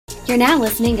You're now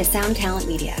listening to Sound Talent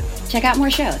Media. Check out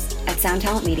more shows at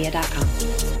soundtalentmedia.com.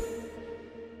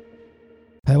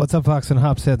 Hey, what's up, Vox and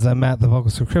Hops heads? I'm Matt, the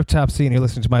vocalist of Cryptopsy, and you're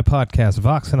listening to my podcast,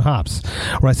 Vox and Hops,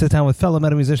 where I sit down with fellow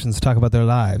metal musicians to talk about their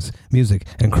lives, music,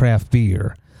 and craft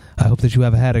beer. I hope that you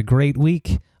have had a great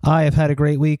week. I have had a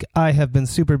great week. I have been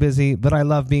super busy, but I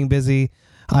love being busy.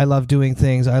 I love doing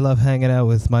things. I love hanging out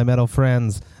with my metal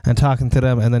friends and talking to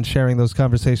them and then sharing those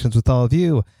conversations with all of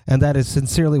you. And that is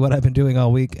sincerely what I've been doing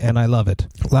all week, and I love it.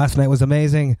 Last night was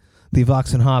amazing. The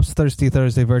Vox and Hops Thirsty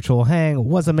Thursday virtual hang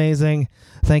was amazing.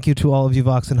 Thank you to all of you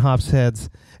Vox and Hops heads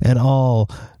and all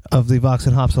of the Vox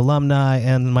and Hops alumni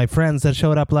and my friends that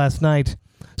showed up last night.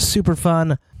 Super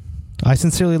fun. I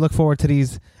sincerely look forward to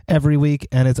these every week,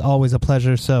 and it's always a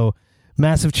pleasure. So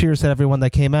massive cheers to everyone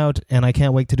that came out, and I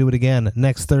can't wait to do it again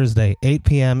next Thursday, 8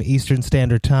 p.m. Eastern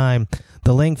Standard Time.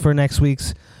 The link for next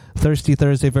week's Thirsty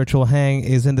Thursday virtual hang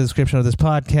is in the description of this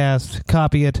podcast.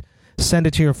 Copy it, send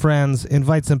it to your friends,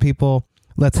 invite some people.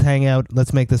 Let's hang out.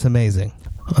 Let's make this amazing.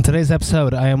 On today's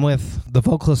episode, I am with the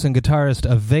vocalist and guitarist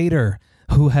of Vader,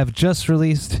 who have just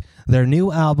released their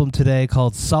new album today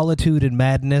called Solitude and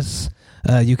Madness.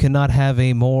 You cannot have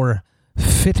a more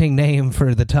fitting name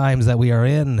for the times that we are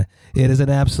in. It is an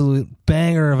absolute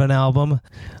banger of an album,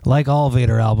 like all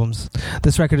Vader albums.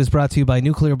 This record is brought to you by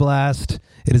Nuclear Blast.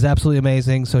 It is absolutely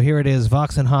amazing. So here it is,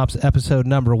 Vox and Hops, episode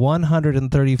number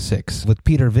 136, with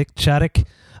Peter Vicchatic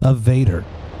of Vader.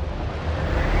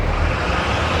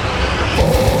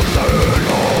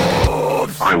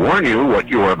 I warn you, what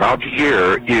you are about to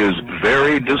hear is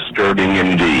very disturbing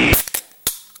indeed.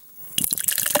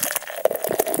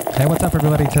 Hey, what's up,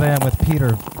 everybody? Today I'm with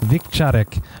Peter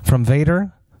Vicchatic from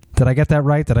Vader. Did I get that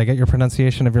right? Did I get your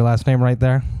pronunciation of your last name right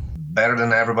there? Better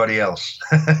than everybody else.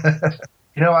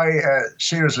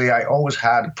 Seriously, I always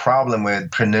had a problem with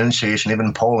pronunciation, even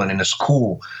in Poland, in the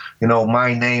school.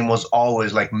 My name was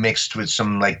always mixed with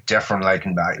some different,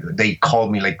 they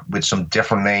called me with some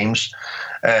different names.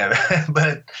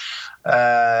 But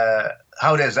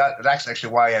how it is, that's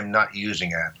actually why I'm not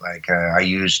using it. I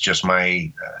use just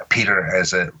my Peter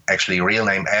as a actually real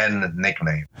name and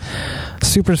nickname.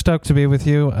 Super stoked to be with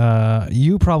you.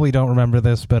 You probably don't remember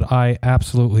this, but I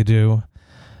absolutely do.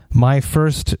 My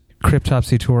first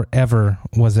Cryptopsy tour ever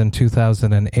was in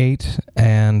 2008,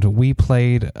 and we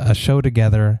played a show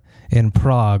together in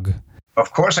Prague.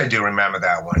 Of course I do remember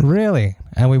that one. Really?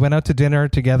 And we went out to dinner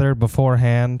together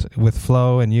beforehand with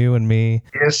Flo and you and me.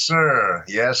 Yes, sir.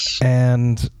 Yes.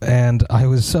 And I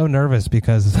was so nervous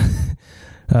because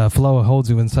Flo holds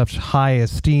you in such high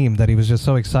esteem that he was just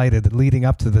so excited leading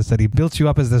up to this, that he built you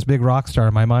up as this big rock star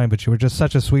in my mind, but you were just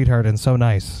such a sweetheart and so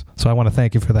nice. So I want to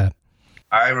thank you for that.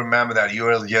 I remember that. You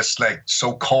were just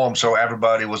so calm, so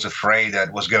everybody was afraid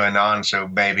that was going on, so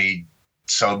maybe...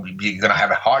 So you're going to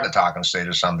have a heart attack on stage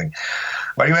or something.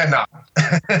 But you had not.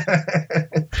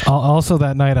 Also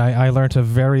that night, I learned a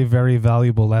very, very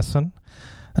valuable lesson.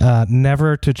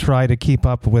 Never to try to keep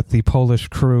up with the Polish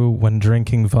crew when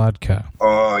drinking vodka.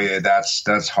 Oh, yeah,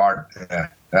 that's hard. Yeah,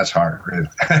 that's hard. Really.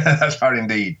 That's hard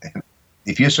indeed.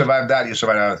 If you survive that, you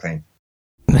survive everything.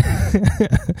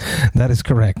 That is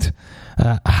correct.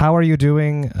 How are you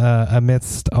doing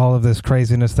amidst all of this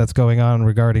craziness that's going on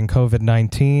regarding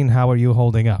COVID-19? How are you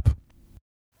holding up?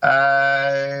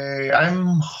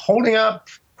 I'm holding up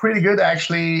pretty good,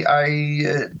 actually.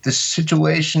 The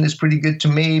situation is pretty good to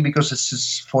me because this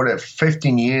is for the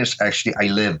 15 years, actually, I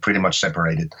live pretty much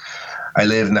separated. I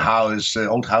live in a house,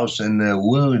 old house in the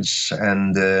woods,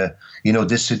 and,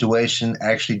 this situation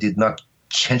actually did not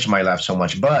change my life so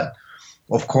much, but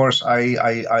of course,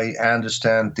 I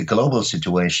understand the global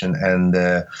situation, and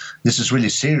this is really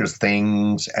serious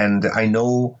things. And I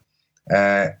know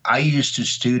I used to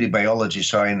study biology,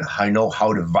 so I know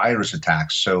how the virus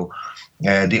attacks. So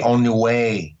the only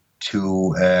way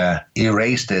to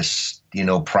erase this,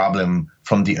 problem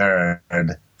from the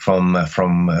earth, from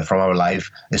our life,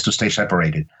 is to stay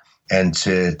separated and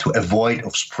to avoid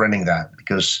of spreading that,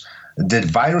 because the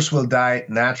virus will die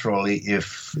naturally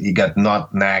if you get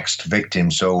not next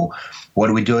victim. So what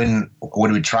are we doing? What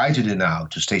do we try to do now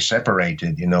to stay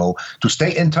separated, to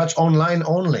stay in touch online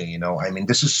only,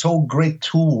 this is so great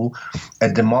tool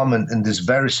at the moment in this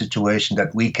very situation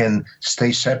that we can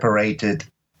stay separated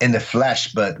in the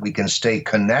flesh, but we can stay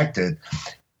connected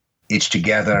each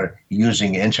together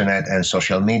using internet and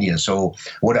social media. So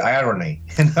what an irony,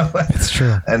 It's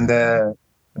true. And,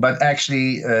 but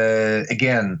actually,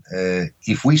 again,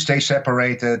 if we stay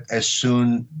separated, as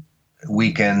soon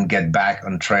we can get back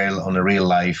on trail on a real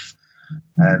life.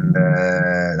 And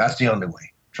that's the only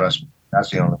way. Trust me. That's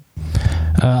the only way.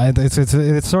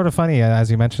 It's sort of funny,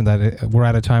 as you mentioned, that we're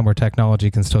at a time where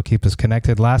technology can still keep us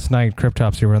connected. Last night,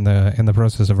 Cryptops, you were in the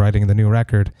process of writing the new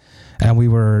record, and we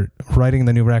were writing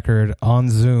the new record on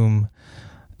Zoom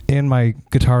in my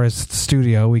guitarist's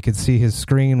studio. We could see his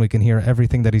screen, we can hear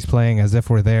everything that he's playing as if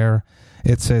we're there.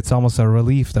 It's almost a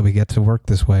relief that we get to work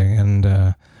this way, and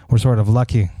we're sort of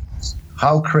lucky.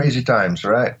 How crazy times,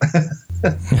 right?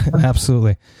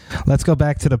 Absolutely. Let's go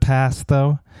back to the past,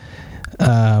 though.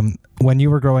 When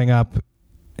you were growing up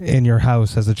in your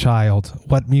house as a child,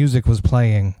 what music was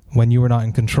playing when you were not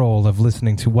in control of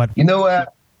listening to what?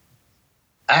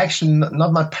 Actually,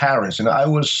 not my parents. I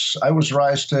was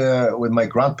raised with my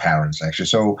grandparents, actually.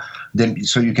 So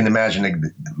you can imagine, like,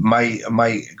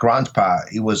 my grandpa,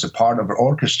 he was a part of an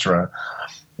orchestra.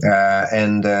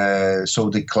 And so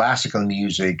the classical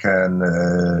music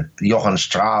and Johann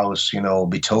Strauss,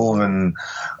 Beethoven,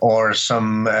 or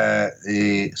some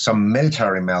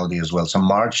military melody as well, some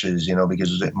marches,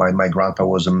 because my grandpa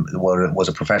was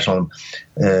a professional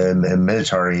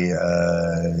military.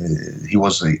 He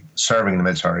was serving in the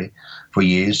military for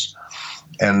years,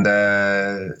 and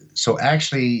so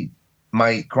actually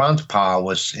my grandpa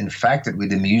was infected with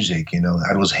the music. It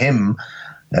was him.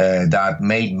 That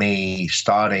made me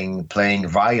starting playing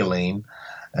violin,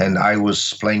 and I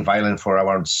was playing violin for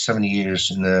around 7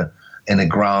 years in a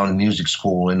ground music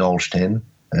school in Olsztyn,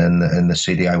 in the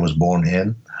city I was born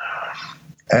in.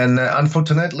 And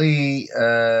unfortunately,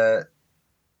 in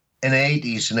the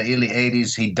early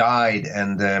 80s, he died,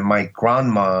 and my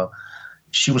grandma,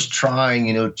 she was trying,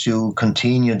 to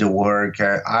continue the work.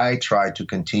 I tried to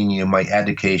continue my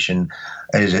education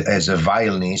as a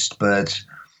violinist, but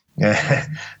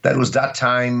that was that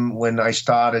time when I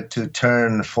started to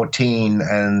turn 14,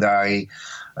 and I,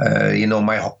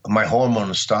 my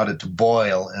hormones started to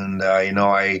boil, and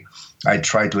I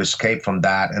tried to escape from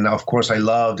that. And of course, I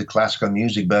love the classical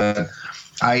music, but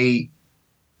I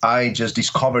just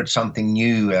discovered something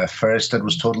new. First, that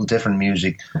was totally different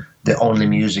music. The only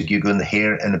music you could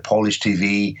hear in the Polish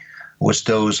TV was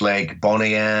those like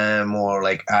Boney M or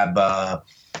like ABBA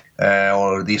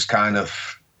or these kind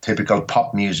of typical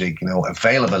pop music,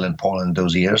 available in Poland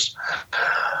those years.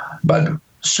 But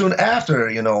soon after,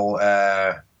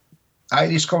 I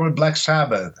discovered Black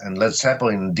Sabbath and Led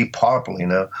Zeppelin, Deep Purple,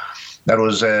 That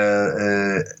was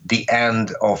the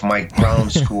end of my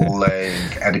ground school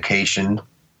education.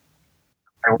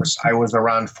 I was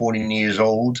around 14 years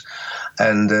old,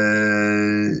 and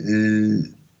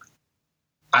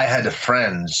I had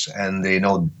friends, and the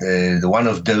one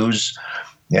of those,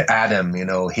 Adam,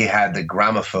 he had the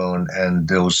gramophone and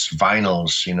those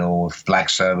vinyls, of Black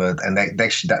Sabbath, and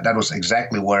that was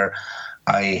exactly where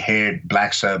I heard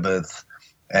Black Sabbath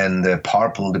and the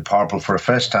Purple for the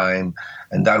first time,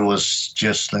 and that was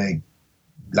just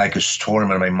like a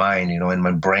storm in my mind, in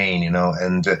my brain,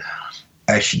 and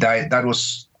actually that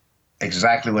was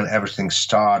exactly when everything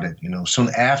started. Soon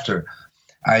after,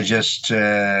 I just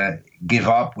give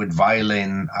up with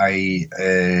violin. I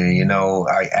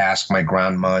asked my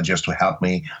grandma just to help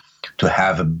me to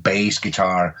have a bass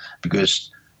guitar,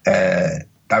 because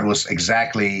that was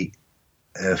exactly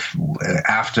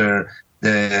after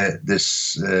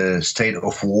this state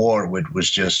of war, which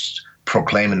was just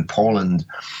proclaimed in Poland,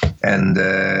 and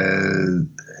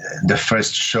the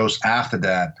first shows after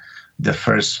that, the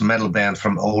first metal band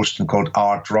from Olsztyn called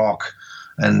Art Rock.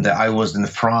 And I was in the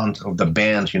front of the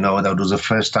band, that was the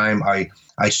first time I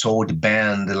saw the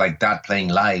band like that playing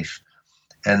live.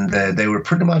 And they were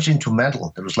pretty much into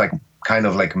metal. It was kind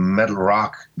of like a metal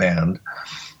rock band.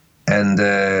 And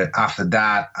after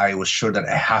that, I was sure that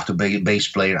I have to be a bass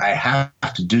player. I have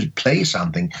to play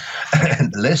something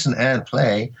and listen and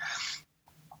play.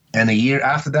 And a year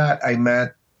after that, I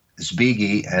met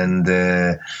Zbiggy, and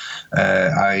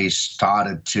I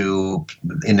started to,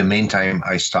 in the meantime,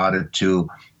 I started to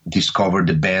discover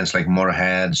the bands like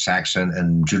Motorhead, Saxon,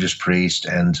 and Judas Priest.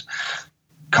 And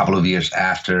a couple of years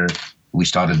after, we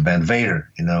started the band Vader,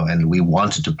 and we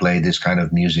wanted to play this kind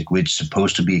of music, which is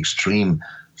supposed to be extreme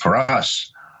for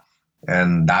us.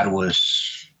 And that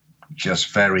was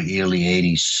just very early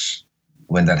 80s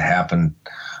when that happened.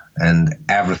 And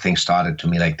everything started to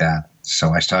me like that.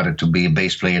 So I started to be a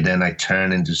bass player. Then I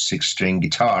turned into 6-string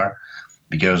guitar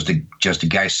because the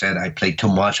guy said I played too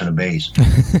much on the bass.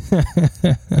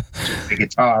 The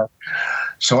guitar.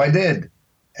 So I did.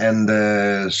 And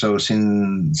so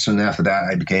soon after that,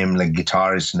 I became like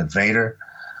guitarist in the Vader.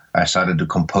 I started to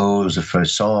compose the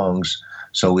first songs.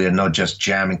 So we are not just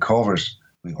jamming covers.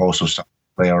 We also started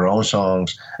to play our own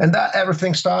songs. And that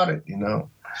everything started,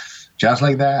 just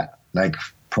like that. Like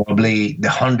probably the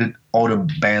 100 other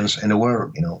bands in the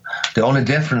world. The only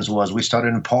difference was we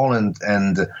started in Poland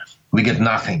and we get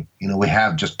nothing. We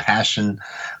have just passion,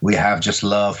 we have just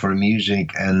love for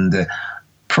music, and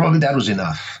probably that was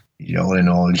enough. All in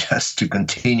all, just to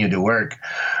continue the work.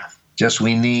 Just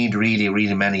we need really,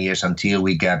 really many years until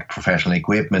we get professional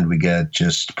equipment, we get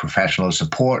just professional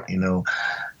support,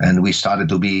 and we started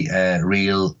to be a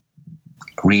real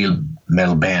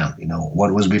metal band.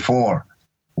 What was before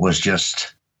was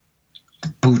just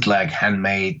bootleg,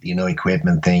 handmade,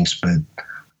 equipment things. But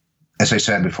as I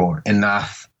said before,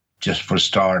 enough just for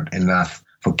start, enough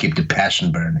for keep the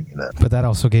passion burning. But that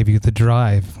also gave you the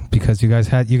drive, because you guys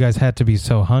had to be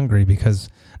so hungry, because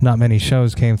not many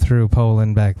shows came through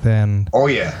Poland back then. Oh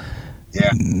yeah.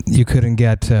 You couldn't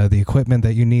get the equipment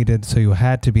that you needed, so you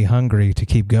had to be hungry to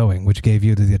keep going, which gave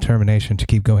you the determination to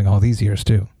keep going all these years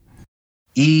too.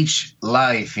 Each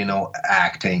live,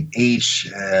 acting,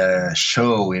 each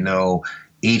show,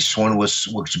 each one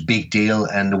was a big deal,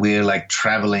 and we're like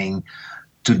traveling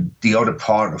to the other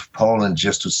part of Poland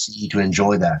just to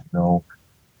enjoy that,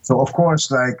 So of course,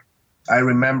 like I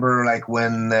remember, like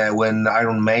when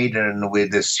Iron Maiden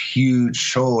with this huge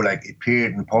show like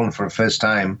appeared in Poland for the first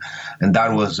time, and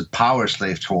that was the Power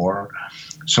Slave tour.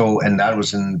 So, and that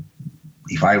was in,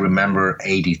 if I remember,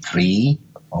 83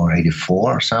 or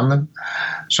 84 or something.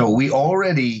 So we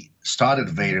already started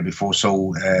Vader before,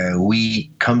 so we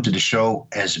come to the show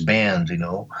as a band,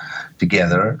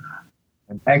 together.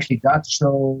 And actually, that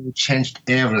show changed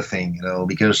everything,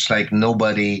 because like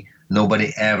nobody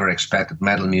ever expected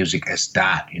metal music as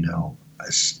that,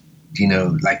 as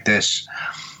like this.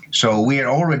 So we had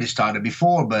already started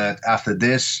before, but after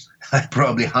this,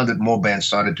 probably 100 more bands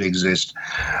started to exist,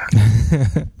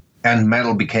 and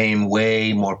metal became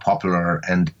way more popular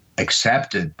and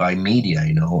accepted by media,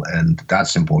 and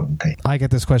that's the important thing. I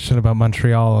get this question about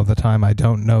Montreal all the time. I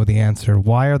don't know the answer.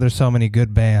 Why are there so many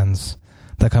good bands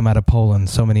that come out of Poland?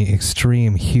 So many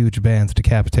extreme, huge bands,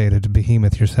 Decapitated,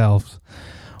 Behemoth, yourselves.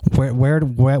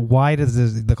 Why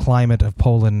does the climate of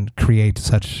Poland create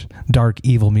such dark,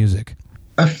 evil music?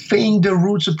 I think the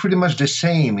roots are pretty much the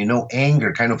same,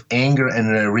 anger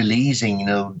and releasing,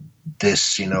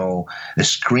 this, the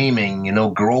screaming,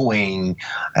 growing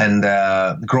and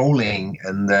growling,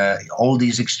 and all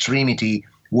these extremity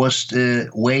was the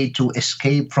way to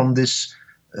escape from this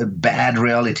bad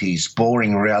realities,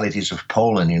 boring realities of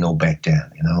Poland, back then,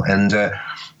 and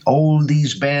all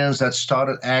these bands that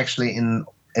started actually in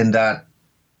that,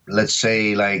 let's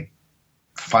say, like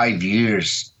 5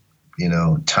 years,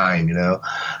 time,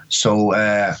 so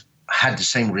had the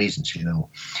same reasons,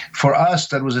 For us,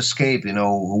 that was escape,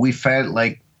 we felt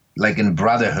like in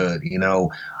brotherhood,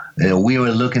 we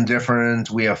were looking different,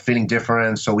 we are feeling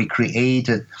different, so we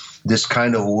created this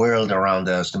kind of world around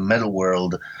us, the metal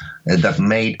world, that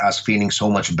made us feeling so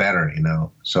much better,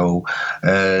 So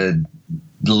the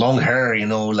long hair,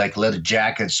 like leather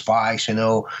jacket, spikes,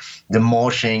 the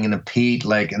moshing and the Pete,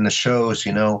 like in the shows,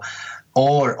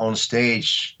 or on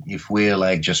stage, if we're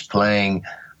like just playing,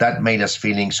 that made us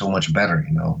feeling so much better,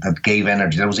 that gave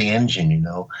energy. That was the engine,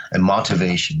 and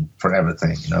motivation for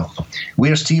everything, We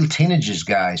are still teenagers,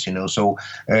 guys, so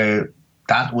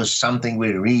that was something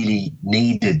we really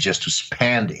needed just to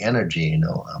spend the energy,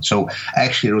 So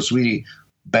actually it was really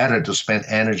better to spend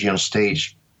energy on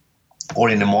stage or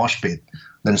in the mosh pit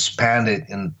than spend it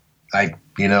in, like,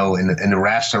 in the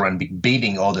restaurant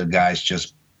beating other guys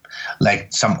just like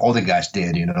some other guys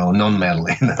did, non-metal,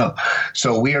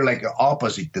 So we are like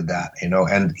opposite to that,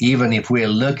 and even if we are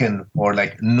looking for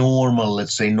like normal,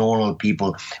 let's say normal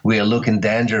people, we are looking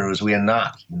dangerous, we are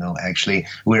not, actually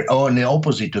we're on the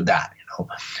opposite to that,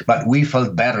 but we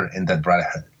felt better in that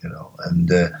brotherhood,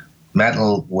 and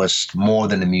metal was more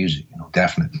than the music,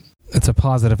 definitely. It's a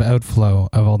positive outflow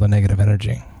of all the negative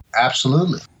energy.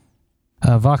 Absolutely.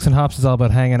 Vox and Hops is all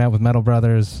about hanging out with metal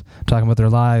brothers, talking about their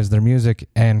lives, their music,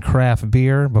 and craft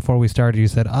beer. Before we started, you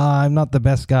said, I'm not the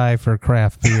best guy for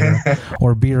craft beer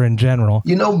or beer in general.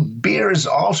 Beer is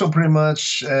also pretty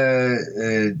much,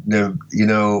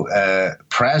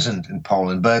 present in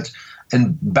Poland. But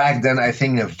back then, I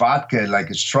think vodka,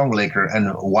 like a strong liquor,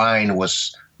 and wine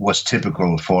was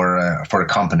typical for a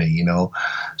company,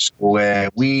 So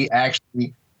we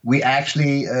actually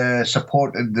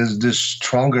supported the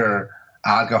stronger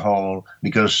alcohol,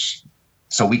 because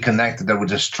so we connected that with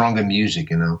the stronger music,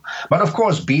 But of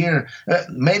course, beer,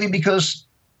 maybe because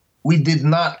we did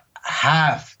not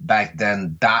have back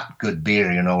then that good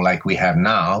beer, like we have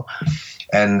now,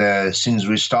 and since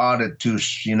we started to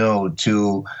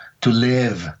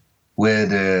live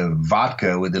with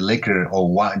vodka, with the liquor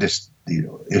or wine,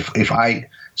 if I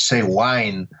say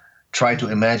wine, try to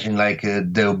imagine like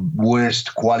the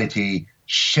worst quality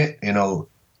shit,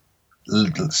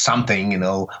 something,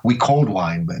 we called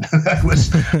wine, but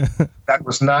that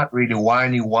was not really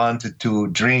wine you wanted to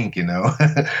drink,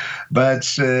 but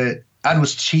that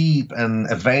was cheap and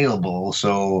available,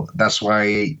 so that's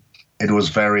why it was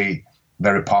very,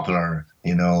 very popular,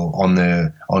 on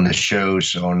the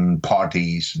shows, on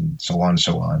parties, and so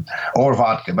on, or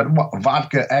vodka. But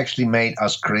vodka actually made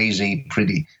us crazy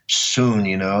pretty soon,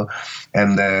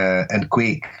 and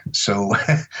quick. So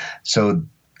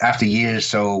after years,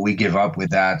 so we give up with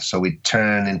that. So we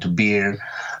turn into beer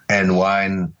and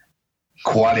wine,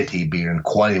 quality beer and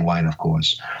quality wine, of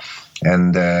course.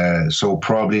 And so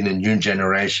probably in the new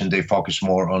generation, they focus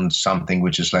more on something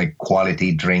which is like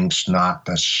quality drinks, not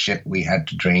the shit we had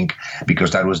to drink,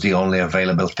 because that was the only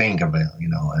available thing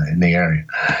in the area.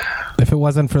 If it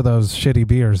wasn't for those shitty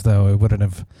beers, though, it wouldn't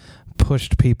have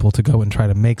pushed people to go and try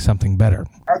to make something better.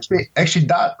 Actually,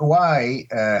 that's why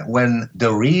when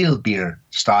the real beer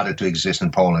started to exist in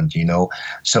Poland,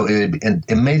 so it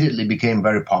immediately became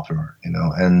very popular,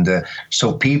 and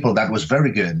so people, that was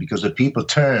very good, because the people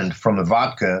turned from a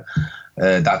vodka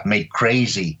that made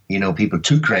crazy, people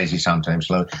too crazy sometimes,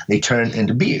 they turned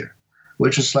into beer,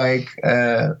 which is like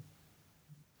a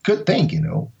good thing,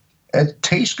 It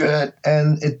tastes good,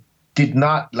 and it did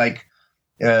not like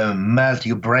melt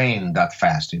your brain that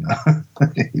fast,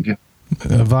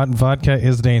 Vodka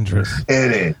is dangerous.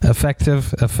 It is.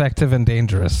 Effective and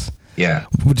dangerous. Yeah.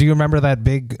 Do you remember that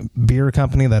big beer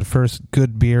company, that first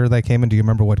good beer that came in? Do you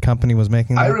remember what company was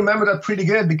making that? I remember that pretty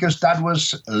good, because that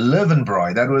was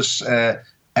Löwenbräu. That was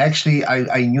actually,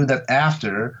 I knew that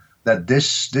after that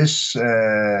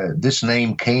this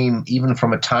name came even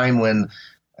from a time when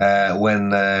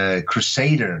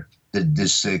Crusader,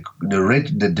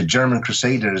 the German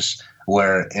Crusaders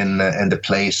were in the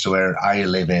place where I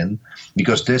live in,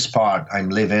 because this part I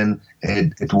live in,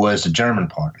 it was the German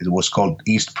part. It was called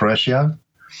East Prussia.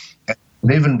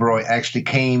 Löwenbräu actually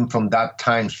came from that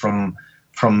times, from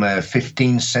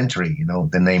 15th century,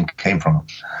 the name came from.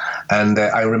 And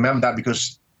I remember that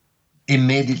because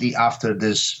immediately after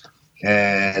this,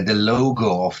 the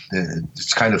logo of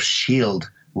this kind of shield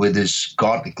with this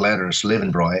Gothic letters,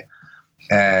 Löwenbräu,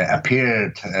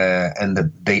 appeared, and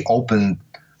they opened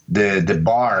the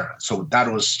bar, so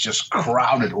that was just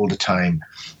crowded all the time,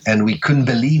 and we couldn't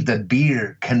believe that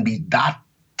beer can be that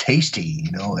tasty,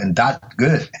 and that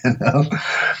good,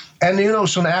 and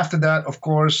soon after that, of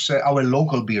course, our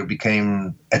local beer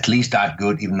became at least that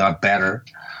good, if not better.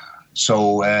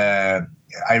 So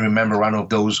I remember one of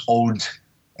those old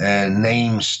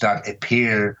names that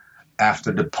appear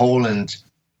after the Poland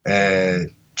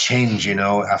change,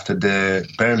 after the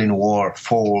Berlin Wall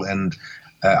fall, and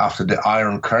after the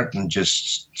Iron Curtain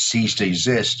just ceased to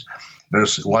exist.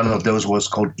 There's one of those was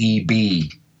called EB,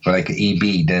 like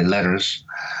EB, the letters,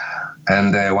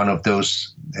 and one of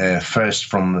those first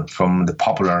from the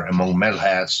popular among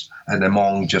metalheads and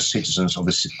among just citizens of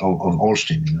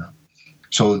Olsztyn.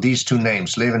 So these two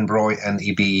names, Löwenbräu and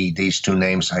EB, these two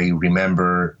names I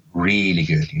remember really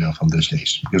good, from those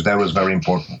days, because that was very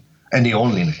important. And the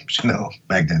only names,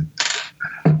 back then.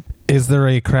 Is there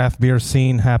a craft beer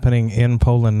scene happening in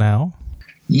Poland now?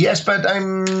 Yes, but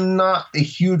I'm not a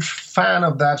huge fan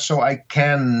of that, so I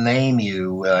can name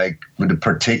you like with a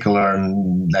particular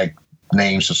like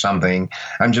names or something.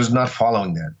 I'm just not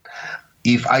following that.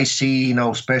 If I see,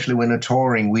 especially when we're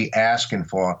touring, we asking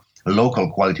for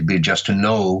local quality beer just to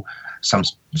know some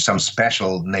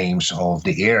special names of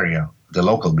the area, the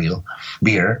local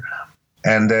beer.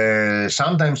 And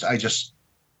sometimes I just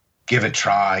give it a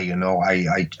try,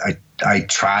 I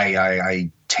try, I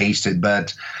taste it,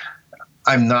 but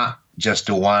I'm not just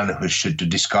the one who should to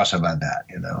discuss about that,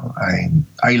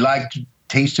 I like to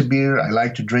taste a beer, I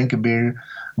like to drink a beer,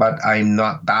 but I'm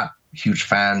not that huge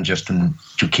fan just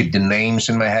to keep the names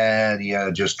in my head,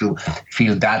 just to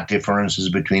feel that differences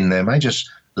between them. I just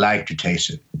like to taste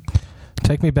it.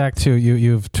 Take me back to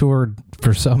you've toured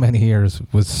for so many years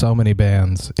with so many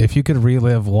bands. If you could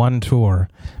relive one tour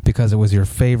because it was your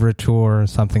favorite tour,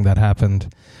 something that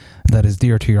happened that is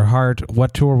dear to your heart,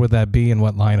 what tour would that be and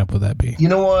what lineup would that be? You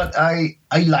know what? I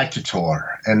like to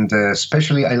tour, and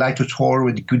especially I like to tour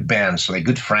with good bands, like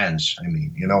good friends.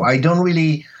 I don't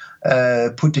really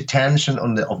put attention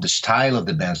on the style of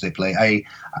the bands they play.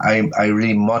 I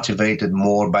really motivated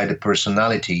more by the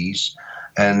personalities.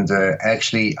 And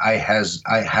actually, I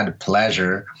had a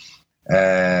pleasure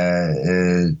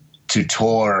to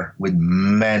tour with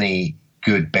many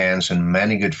good bands and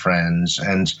many good friends,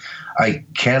 and I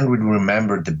can't really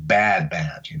remember the bad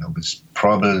band. It's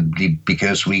probably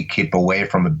because we keep away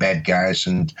from the bad guys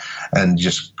and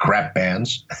just crap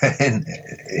bands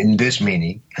in this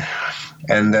meaning.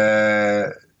 And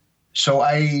so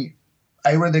I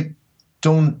really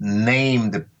don't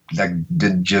name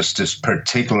just this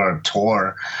particular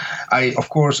tour. Of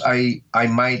course, I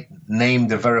might name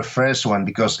the very first one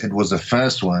because it was the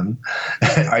first one.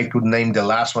 I could name the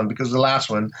last one because the last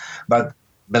one. But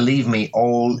believe me,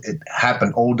 it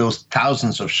happened. All those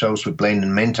thousands of shows we played in the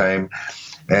meantime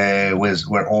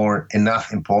were all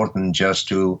enough important just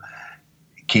to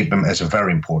keep them as a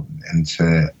very important.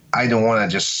 And I don't want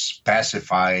to just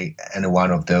specify any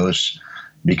one of those,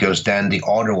 because then the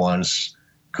other ones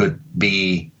could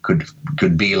be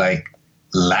like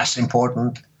less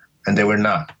important, and they were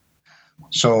not.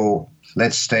 So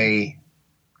let's stay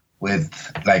with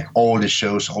like all the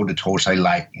shows, all the tours I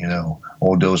like,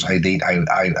 all those I did,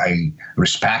 I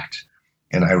respect,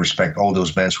 and I respect all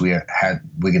those bands we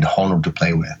get honored to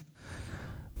play with.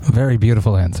 Very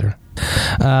beautiful answer.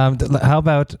 How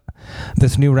about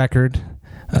this new record?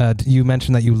 You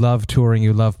mentioned that you love touring,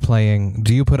 you love playing.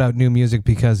 Do you put out new music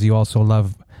because you also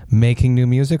love making new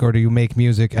music, or do you make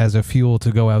music as a fuel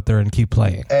to go out there and keep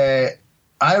playing?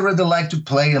 I really like to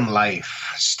play them live.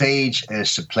 Stage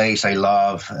is a place I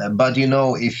love. But,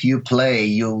 if you play,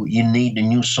 you need the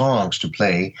new songs to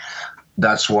play.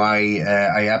 That's why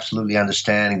I absolutely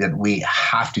understand that we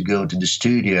have to go to the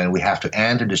studio and we have to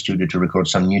enter the studio to record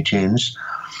some new tunes.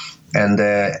 And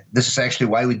this is actually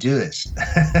why we do this.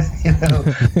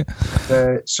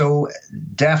 So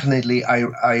definitely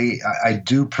I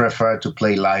do prefer to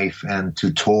play live and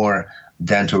to tour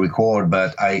than to record,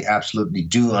 but I absolutely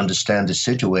do understand the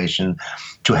situation.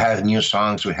 To have new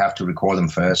songs, we have to record them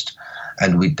first,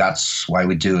 and that's why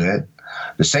we do it.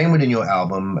 The same with the new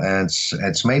album.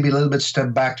 It's maybe a little bit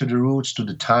step back to the roots, to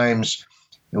the times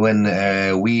when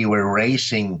we were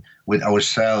racing with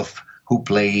ourselves who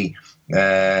play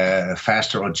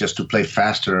faster, or just to play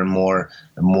faster and more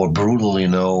brutal,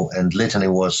 and Litany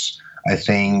was, I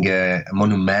think, a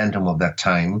monumentum of that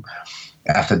time.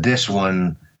 After this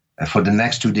one, for the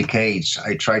next 2 decades,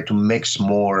 I tried to mix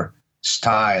more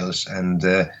styles, and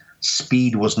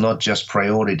speed was not just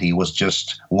priority, it was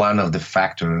just one of the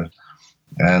factors.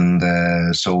 And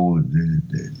so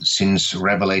since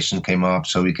Revelation came up,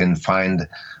 so we can find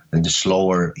the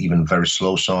slower, even very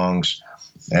slow songs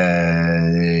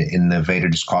in the Vader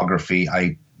discography.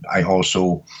 I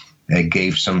also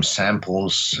gave some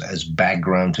samples as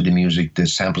background to the music, the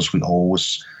samples we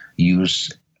always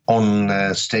use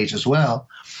on stage as well.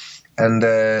 And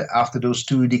after those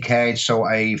 2 decades, so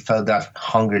I felt that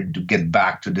hunger to get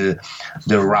back to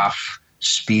the rough,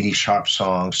 speedy, sharp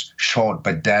songs, short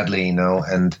but deadly,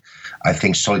 and I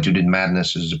think Solitude in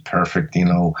Madness is a perfect,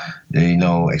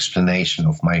 explanation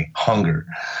of my hunger.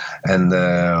 And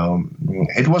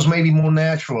it was maybe more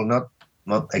natural,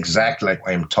 not exactly like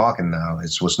I'm talking now.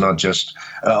 It was not just,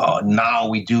 now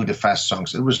we do the fast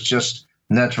songs. It was just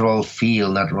natural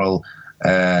feel, natural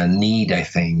need, I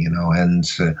think, and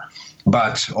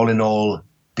but all in all,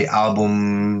 the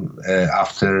album,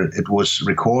 after it was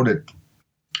recorded,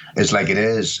 is like it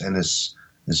is, and it's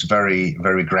very,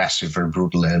 very aggressive, very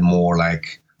brutal, and more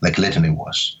like Litany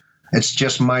was. It's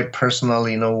just my personal,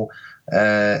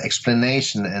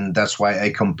 explanation, and that's why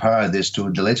I compare this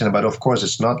to the Litany. But of course,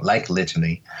 it's not like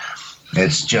Litany.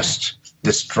 It's just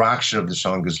the structure of the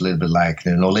song is a little bit like,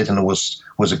 Litany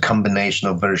was a combination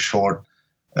of very short,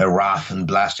 rough and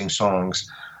blasting songs,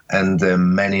 and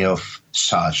many of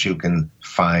such you can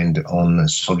find on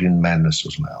Solitude in Madness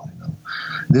as well.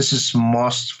 This is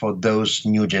most for those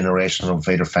new generation of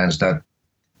Vader fans that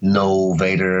know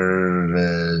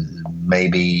Vader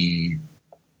maybe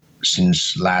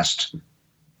since last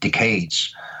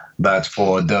decades. But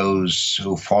for those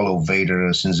who follow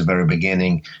Vader since the very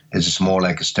beginning, it's more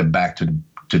like a step back to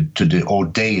the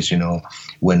old days,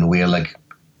 when we are like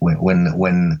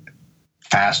when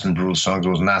fast and brutal songs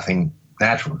was nothing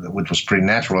natural, which was pretty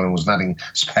natural, and was nothing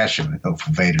special,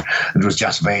 for Vader. It was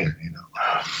just Vader,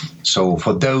 So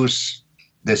for those,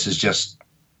 this is just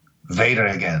Vader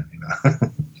again,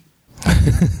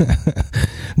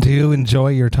 Do you enjoy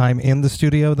your time in the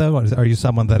studio, though? Are you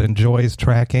someone that enjoys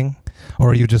tracking,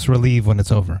 or are you just relieved when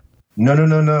it's over? No.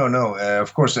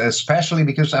 Of course, especially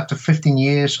because after 15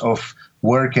 years of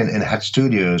working in Head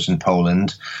Studios in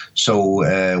Poland,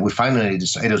 so we finally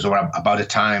decided it was about the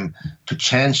time to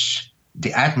change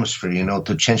the atmosphere,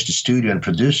 to change the studio and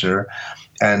producer.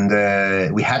 And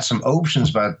we had some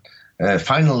options, but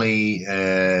finally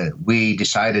we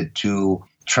decided to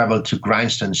traveled to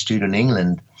Grindstone Studio in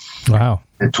England. Wow.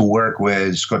 To work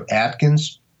with Scott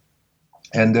Adkins.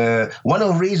 And one of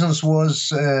the reasons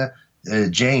was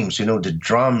James. The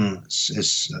drums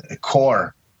is a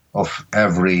core of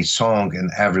every song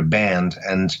and every band,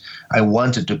 and I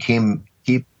wanted to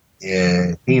keep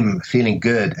him feeling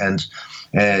good. And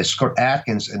Scott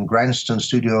Adkins and Grindstone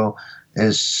Studio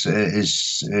is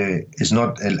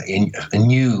not a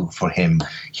new for him.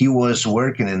 He was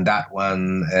working in that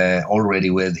one already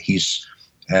with his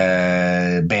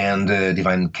band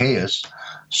Divine Chaos,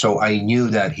 so I knew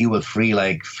that he was free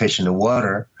like fish in the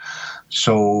water.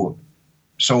 So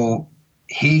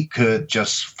he could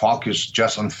just focus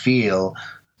just on feel.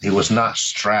 He was not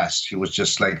stressed. He was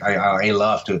just like, I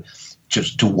love to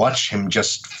watch him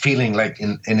just feeling like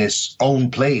in his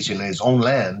own place, in his own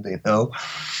land,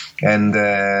 and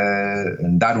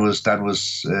that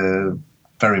was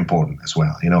very important as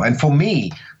well, And for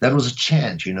me, that was a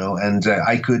chance, and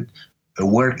I could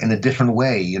work in a different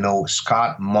way.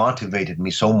 Scott motivated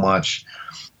me so much,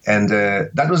 and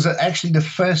that was actually the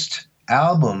first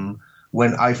album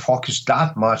when I focused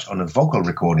that much on a vocal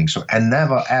recording. So I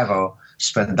never ever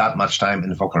spent that much time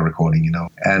in vocal recording,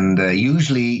 and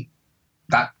usually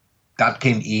that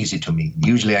came easy to me.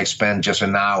 Usually I spend just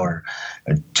an hour,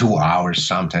 2 hours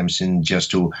sometimes in just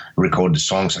to record the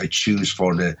songs I choose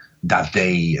for that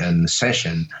day and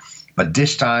session. But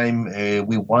this time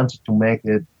we wanted to make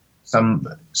it some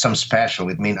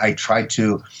special. I tried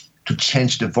to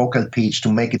change the vocal pitch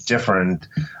to make it different.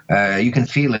 You can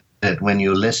feel it when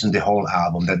you listen to the whole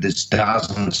album, that this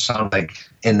doesn't sound like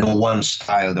in one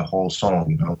style the whole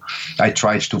song. I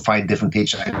tried to find different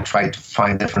pitch. I tried to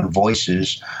find different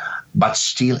voices, but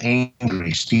still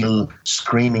angry, still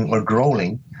screaming or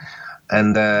growling.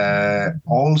 And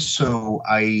also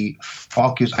I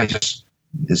just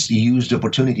used the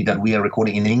opportunity that we are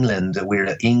recording in England. We're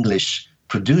an English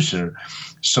producer,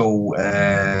 so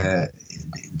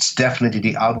it's definitely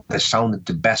the album that sounded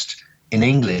the best in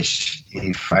English,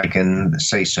 if I can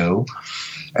say so.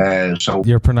 So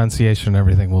your pronunciation and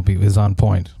everything is on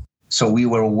point. So we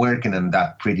were working on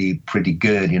that pretty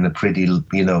good,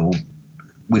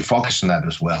 we focus on that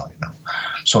as well,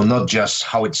 So not just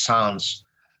how it sounds,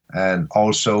 and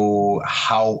also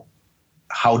how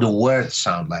the words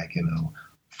sound like,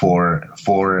 for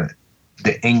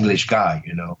the English guy,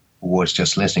 who was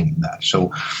just listening to that.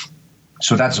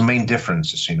 So that's the main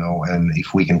differences, and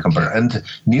if we can compare. And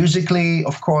musically,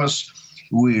 of course,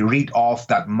 we read off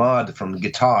that mud from the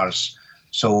guitars.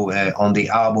 So on the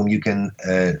album, you can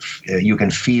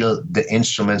feel the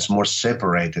instruments more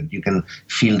separated. You can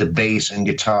feel the bass and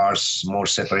guitars more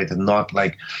separated, not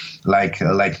like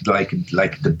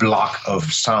the block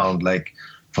of sound like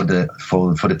for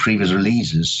the previous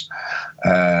releases.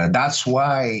 That's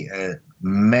why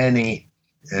many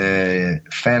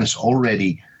fans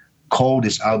already call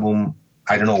this album,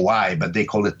 I don't know why, but they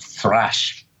call it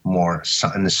thrash more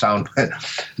in the sound.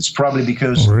 It's probably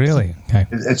because really okay.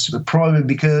 It's probably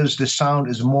because the sound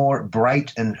is more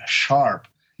bright and sharp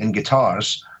in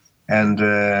guitars, and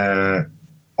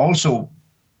also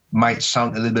might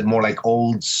sound a little bit more like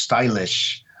old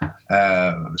stylish,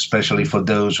 especially for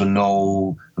those who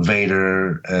know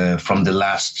Vader from the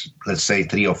last, let's say,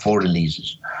 3 or 4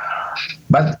 releases.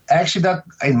 But actually, that,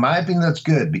 in my opinion, that's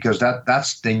good, because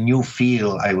that's the new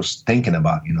feel I was thinking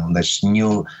about. That's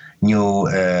new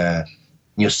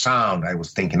sound I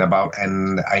was thinking about,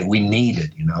 and we need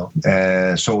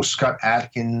it. So Scott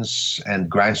Adkins and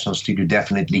Grindstone Studio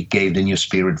definitely gave the new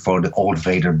spirit for the old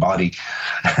Vader body,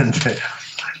 and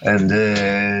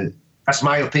that's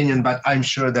my opinion. But I'm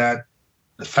sure that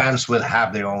the fans will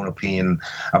have their own opinion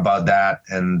about that,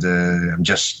 and I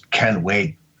just can't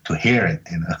wait to hear it.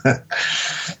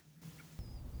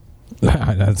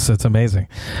 That's amazing.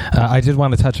 I did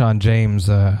want to touch on James,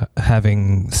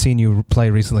 having seen you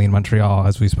play recently in Montreal,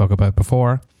 as we spoke about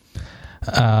before.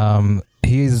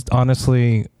 He's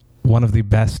honestly one of the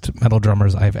best metal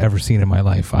drummers I've ever seen in my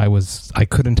life. I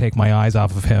couldn't take my eyes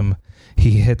off of him.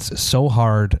 He hits so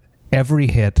hard, every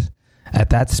hit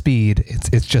at that speed.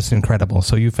 It's just incredible.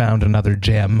 So you found another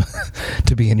gem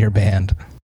to be in your band.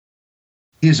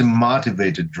 He's a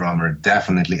motivated drummer,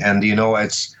 definitely, and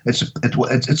it's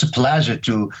a pleasure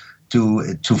to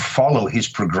follow his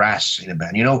progress in a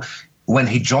band. When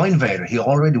he joined Vader, he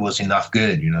already was enough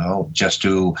good, just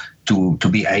to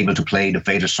be able to play the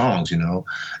Vader songs,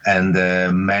 and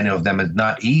many of them are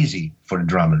not easy for the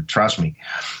drummer, trust me.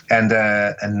 And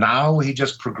now he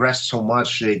just progressed so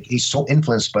much. He's so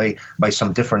influenced by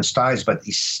some different styles, but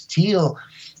he's still.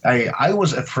 I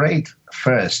was afraid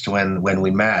first when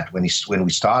we met, when we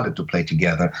started to play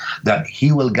together, that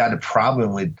he will get a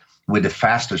problem with the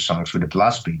faster songs, with the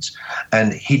blast beats.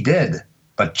 And he did,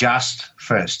 but just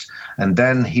first. And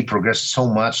then he progressed so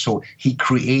much, so he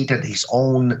created his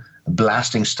own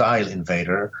blasting style in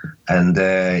Vader, and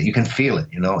you can feel it,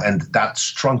 and that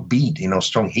strong beat,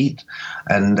 strong heat.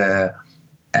 And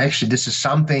actually, this is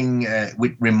something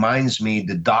which reminds me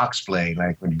the Doc's play.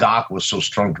 Like when Doc was so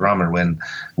strong drummer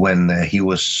when he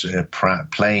was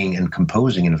playing and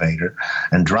composing in Vader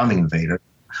and drumming in Vader.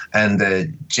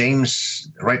 And James,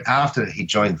 right after he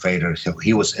joined Vader,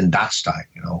 he was in that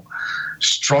style,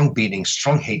 strong beating,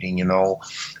 strong hitting,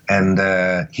 and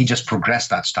he just progressed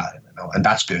that style, and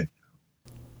that's good.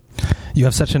 You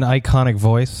have such an iconic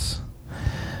voice.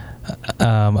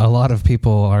 A lot of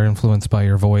people are influenced by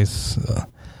your voice.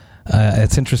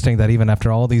 It's interesting that even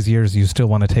after all these years, you still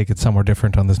want to take it somewhere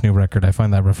different on this new record. I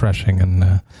find that refreshing.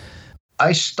 And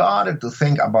I started to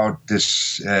think about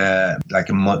this,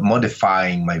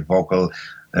 modifying my vocal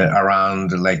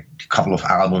around like a couple of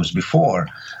albums before.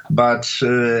 But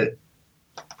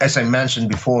as I mentioned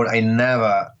before, I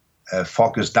never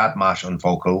focused that much on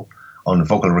vocal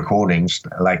recordings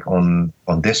like on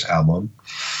this album.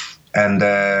 And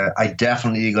I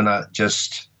definitely gonna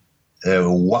just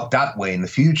walk that way in the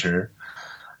future.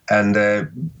 And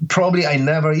probably I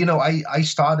never, I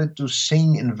started to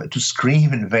to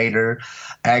scream in Vader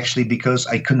actually because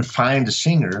I couldn't find a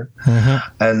singer. Mm-hmm.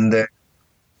 And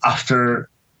after,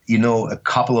 a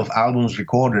couple of albums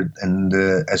recorded and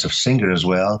as a singer as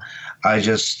well, I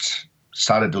just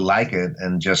started to like it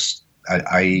and just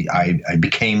I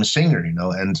became a singer,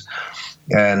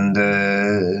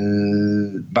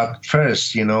 but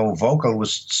first, vocal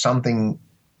was something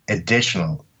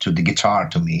additional to the guitar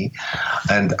to me,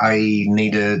 and I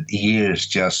needed years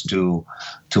just to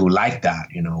like that,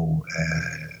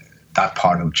 that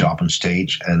part of job on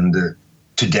stage. And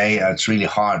today it's really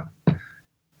hard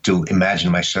to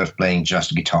imagine myself playing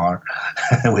just guitar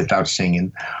without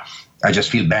singing. I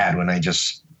just feel bad when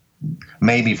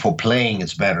maybe for playing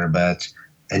it's better, but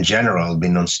in general,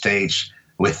 being on stage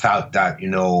without that,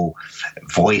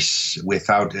 voice,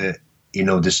 without,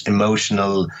 this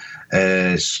emotional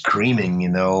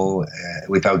screaming,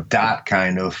 without that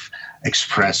kind of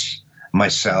express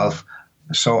myself.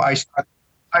 So I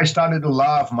started to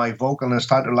love my vocal and I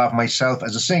started to love myself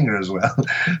as a singer as well.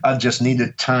 I just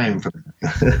needed time for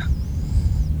that.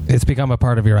 It's become a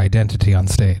part of your identity on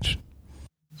stage.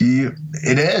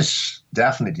 It is,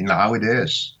 definitely. Now it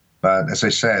is. But as I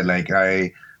said,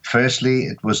 firstly,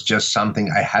 it was just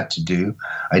something I had to do.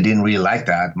 I didn't really like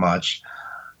that much.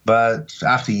 But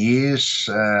after years,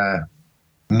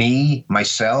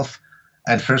 myself,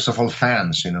 and first of all,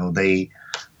 fans, they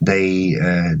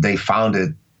found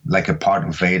it like a part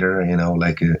of Vader,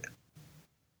 like a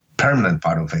permanent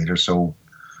part of Vader. So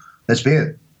that's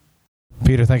it.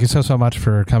 Peter, thank you so much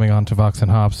for coming on to Vox and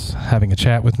Hops, having a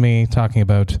chat with me, talking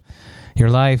about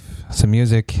your life, some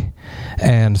music,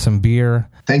 and some beer.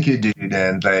 Thank you, dude.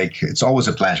 And it's always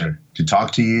a pleasure to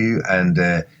talk to you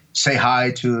and say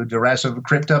hi to the rest of the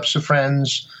Cryptops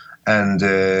friends. And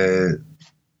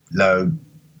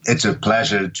it's a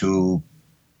pleasure to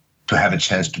have a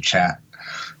chance to chat.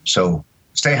 So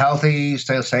stay healthy,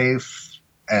 stay safe,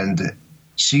 and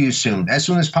see you soon as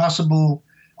soon as possible.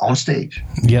 On stage.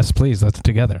 Yes, please. Let's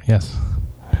together. Yes.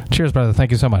 Cheers, brother. Thank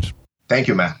you so much. Thank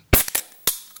you, Matt.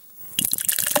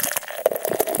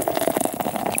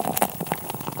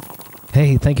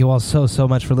 Hey, thank you all so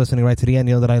much for listening right to the end.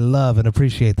 You know that I love and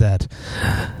appreciate that.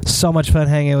 So much fun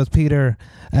hanging out with Peter.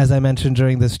 As I mentioned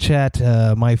during this chat,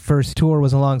 my first tour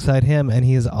was alongside him, and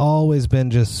he has always been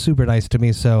just super nice to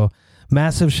me. So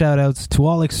massive shout outs to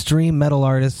all extreme metal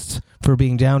artists for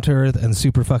being down to earth and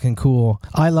super fucking cool.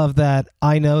 I love that.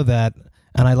 I know that.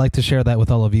 And I like to share that with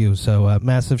all of you. So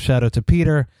massive shout out to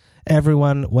Peter.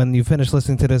 Everyone, when you finish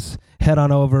listening to this, head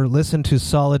on over, listen to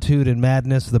Solitude and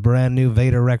Madness, the brand new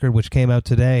Vader record, which came out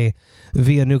today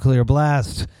via Nuclear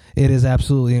Blast. It is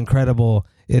absolutely incredible.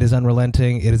 It is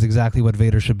unrelenting. It is exactly what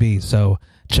Vader should be. So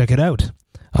check it out.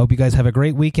 I hope you guys have a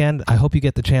great weekend. I hope you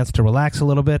get the chance to relax a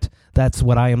little bit. That's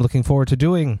what I am looking forward to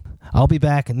doing. I'll be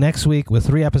back next week with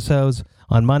 3 episodes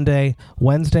on Monday,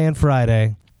 Wednesday, and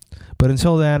Friday. But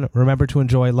until then, remember to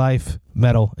enjoy life,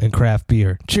 metal, and craft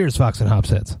beer. Cheers, Vox and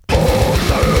Hopsheads.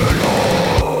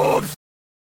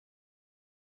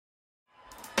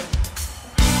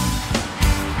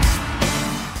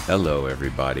 Hello,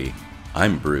 everybody.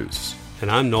 I'm Bruce. And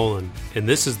I'm Nolan, and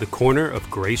this is the Corner of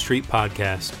Grey Street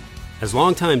podcast. As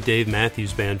longtime Dave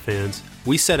Matthews Band fans,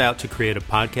 we set out to create a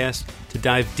podcast to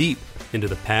dive deep into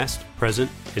the past,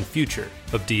 present, and future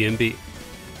of DMB.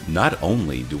 Not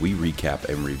only do we recap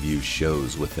and review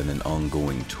shows within an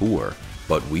ongoing tour,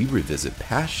 But we revisit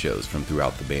past shows from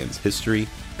throughout the band's history,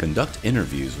 conduct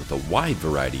interviews with a wide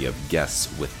variety of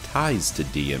guests with ties to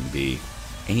DMB,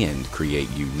 and create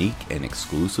unique and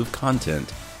exclusive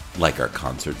content like our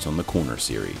Concerts on the Corner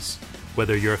series.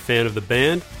 Whether you're a fan of the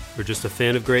band or just a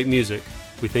fan of great music,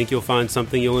 we think you'll find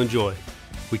something you'll enjoy.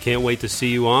 We can't wait to see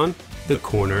you on The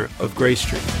Corner of Gray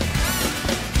Street.